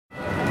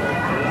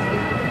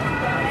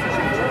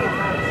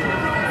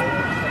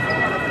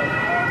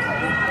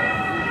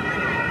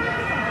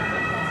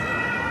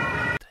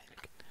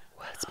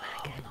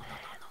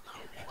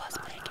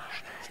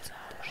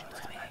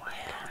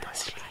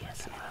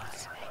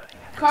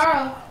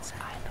Carl.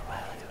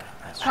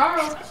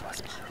 Carl.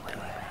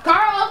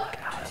 Carl.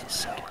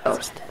 Oh,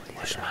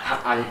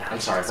 I'm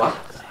sorry, what?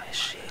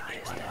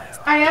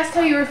 I asked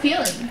how you were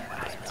feeling.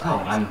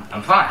 Oh,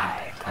 I'm fine.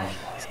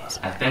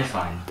 I've been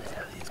fine.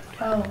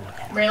 Oh,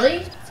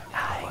 really?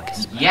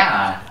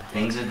 Yeah,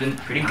 things have been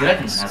pretty good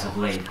as of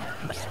late.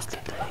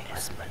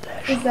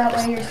 Is that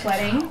why you're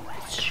sweating?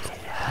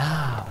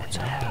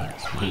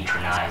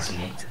 Patronize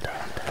me.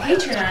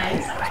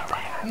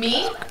 Patronize?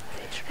 Me?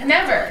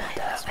 Never.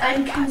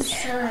 I'm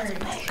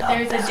concerned.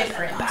 There's a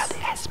difference.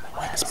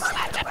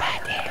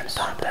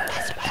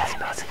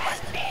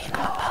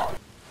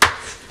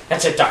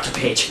 That's it, Dr.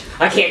 Page.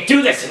 I can't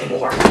do this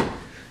anymore.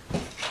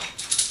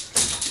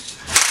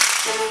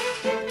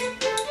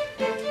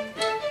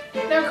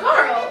 Now,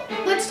 Carl,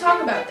 let's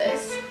talk about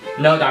this.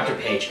 No, Dr.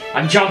 Page.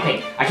 I'm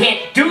jumping. I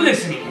can't do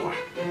this anymore.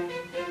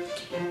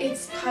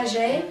 It's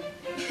Page.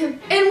 And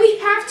we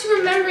have to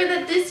remember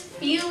that this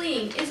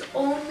feeling is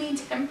only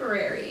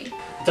temporary.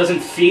 It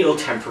doesn't feel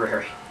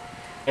temporary.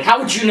 And how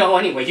would you know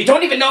anyway? You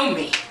don't even know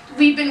me.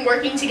 We've been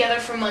working together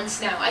for months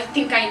now. I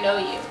think I know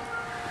you.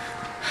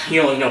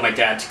 You only know my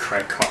dad's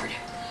credit card.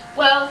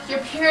 Well, your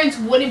parents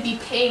wouldn't be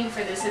paying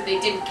for this if they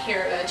didn't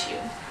care about you.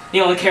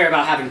 They only care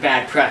about having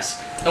bad press.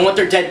 They want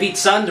their deadbeat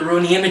son to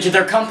ruin the image of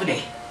their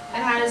company.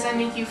 And how does that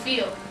make you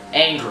feel?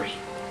 Angry.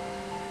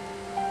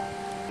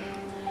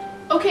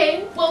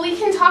 Okay, well, we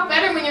can talk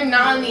better when you're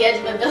not on the edge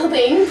of a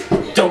building.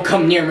 Don't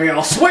come near me or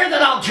I'll swear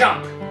that I'll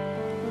jump!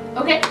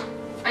 Okay,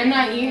 I'm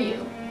not near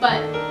you,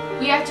 but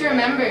we have to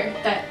remember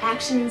that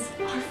actions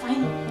are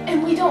final.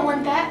 And we don't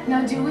want that,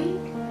 now do we?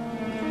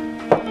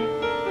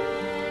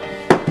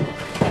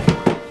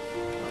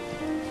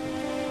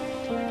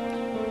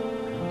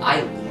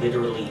 I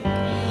literally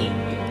hate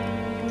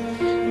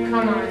you.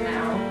 Come on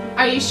now.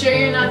 Are you sure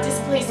you're not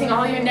displacing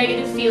all your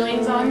negative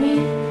feelings on me?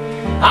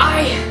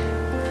 I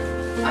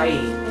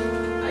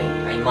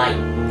might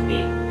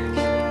be,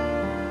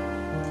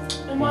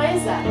 actually. And why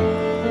is that?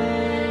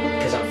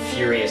 Because I'm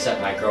furious at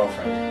my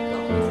girlfriend.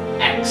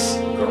 Well,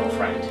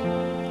 ex-girlfriend.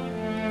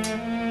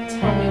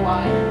 Tell me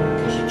why.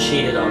 Because she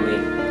cheated on me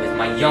with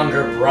my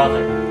younger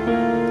brother.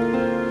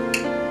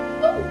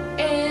 Oh,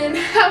 and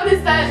how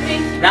does that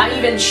make... Not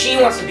even she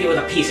wants to be with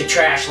a piece of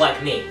trash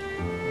like me.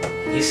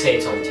 You say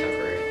it's only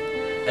temporary.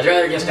 I'd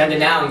rather just end it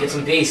now and get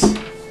some peace.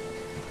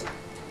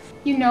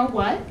 You know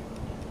what?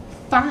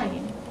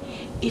 Fine.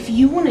 If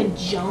you want to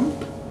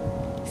jump,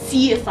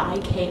 see if I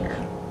care.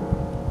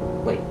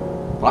 Wait,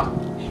 what?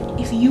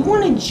 If you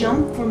want to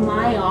jump from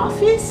my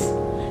office,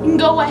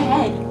 go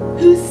ahead.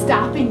 Who's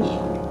stopping you?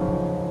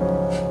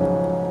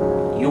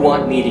 You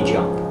want me to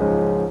jump.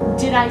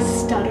 Did I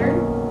stutter?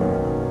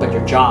 But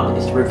your job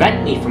is to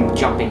prevent me from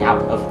jumping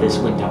out of this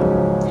window.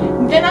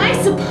 Then I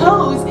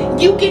suppose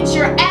you get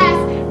your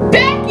ass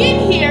back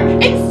in here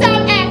and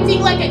stop acting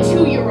like a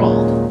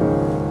 2-year-old.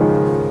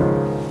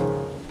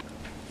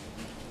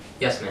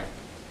 Yes, ma'am.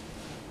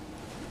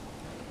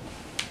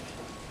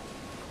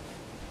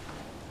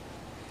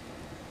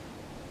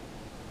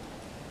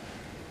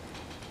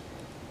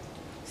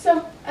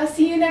 So, I'll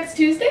see you next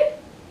Tuesday?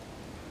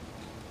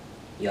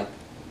 Yup.